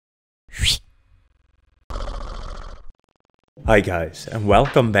Hi guys, and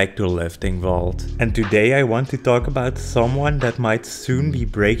welcome back to Lifting Vault. And today I want to talk about someone that might soon be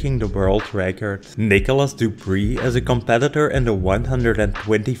breaking the world record. Nicholas Dupree is a competitor in the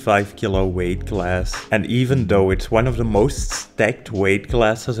 125 kilo weight class. And even though it's one of the most stacked weight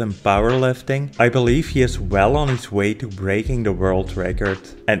classes in powerlifting, I believe he is well on his way to breaking the world record.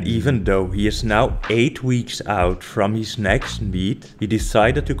 And even though he is now 8 weeks out from his next meet, he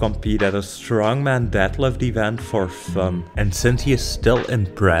decided to compete at a strongman deadlift event for fun. And since he is still in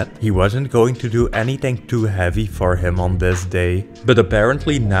prep, he wasn't going to do anything too heavy for him on this day. But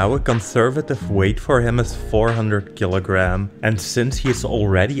apparently now a conservative weight for him is 400 kg. And since he is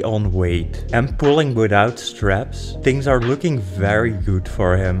already on weight and pulling without straps, things are looking very good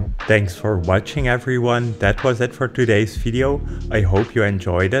for him. Thanks for watching everyone, that was it for today's video. I hope you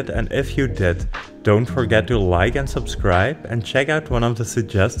enjoyed it, and if you did, don't forget to like and subscribe and check out one of the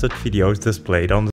suggested videos displayed on the